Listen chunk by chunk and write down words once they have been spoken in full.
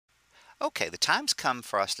Okay, the time's come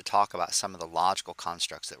for us to talk about some of the logical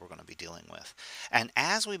constructs that we're going to be dealing with. And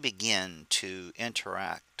as we begin to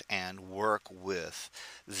interact and work with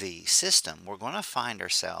the system, we're going to find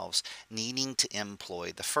ourselves needing to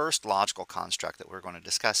employ the first logical construct that we're going to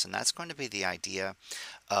discuss, and that's going to be the idea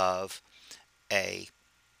of a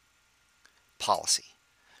policy.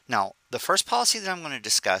 Now, the first policy that I'm going to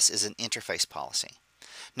discuss is an interface policy.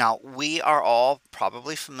 Now, we are all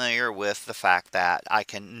probably familiar with the fact that I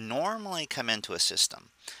can normally come into a system,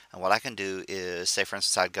 and what I can do is, say for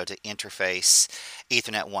instance, I'd go to interface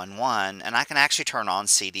Ethernet 1.1, and I can actually turn on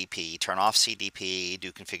CDP, turn off CDP,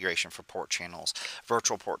 do configuration for port channels,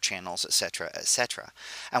 virtual port channels, etc., etc.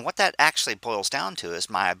 And what that actually boils down to is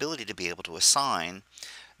my ability to be able to assign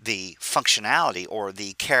the functionality or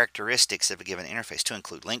the characteristics of a given interface to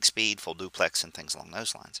include link speed, full duplex, and things along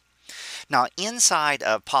those lines. Now, inside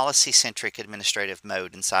of policy-centric administrative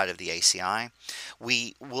mode inside of the ACI,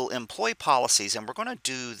 we will employ policies, and we're going to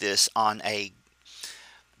do this on a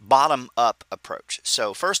bottom-up approach.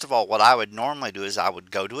 So first of all, what I would normally do is I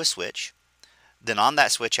would go to a switch. Then on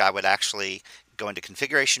that switch, I would actually go into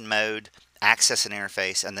configuration mode, access an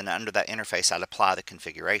interface, and then under that interface, I'd apply the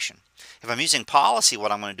configuration. If I'm using policy,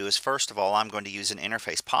 what I'm going to do is, first of all, I'm going to use an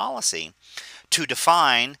interface policy to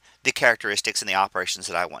define the characteristics and the operations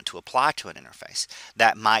that I want to apply to an interface.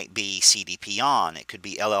 That might be CDP on, it could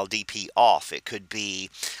be LLDP off, it could be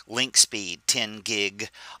link speed, 10 gig,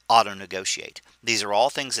 auto negotiate. These are all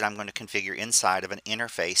things that I'm going to configure inside of an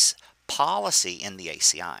interface policy in the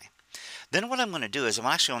ACI. Then what I'm going to do is I'm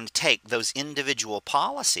actually going to take those individual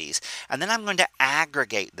policies and then I'm going to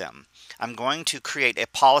aggregate them. I'm going to create a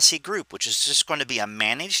policy group, which is just going to be a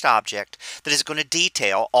managed object that is going to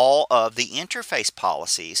detail all of the interface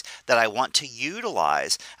policies that I want to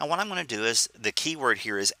utilize. And what I'm going to do is, the key word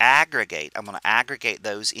here is aggregate. I'm going to aggregate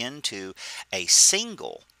those into a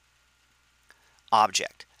single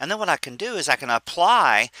object. And then what I can do is I can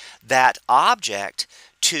apply that object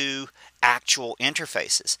to actual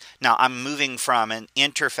interfaces. Now I'm moving from an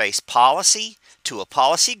interface policy to a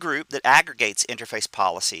policy group that aggregates interface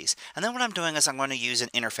policies. And then what I'm doing is I'm going to use an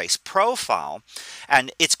interface profile,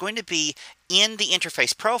 and it's going to be in the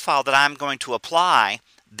interface profile that I'm going to apply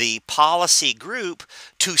the policy group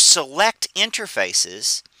to select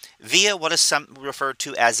interfaces via what is referred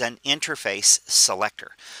to as an interface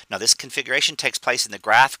selector. Now this configuration takes place in the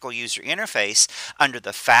graphical user interface under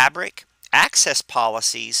the fabric, access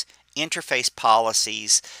policies, interface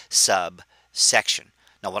policies subsection.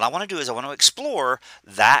 Now what I want to do is I want to explore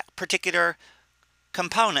that particular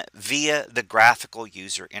component via the graphical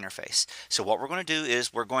user interface. So what we're going to do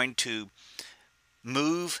is we're going to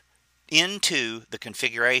move into the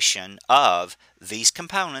configuration of these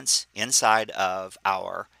components inside of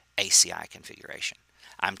our ACI configuration.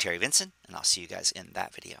 I'm Terry Vinson, and I'll see you guys in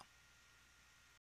that video.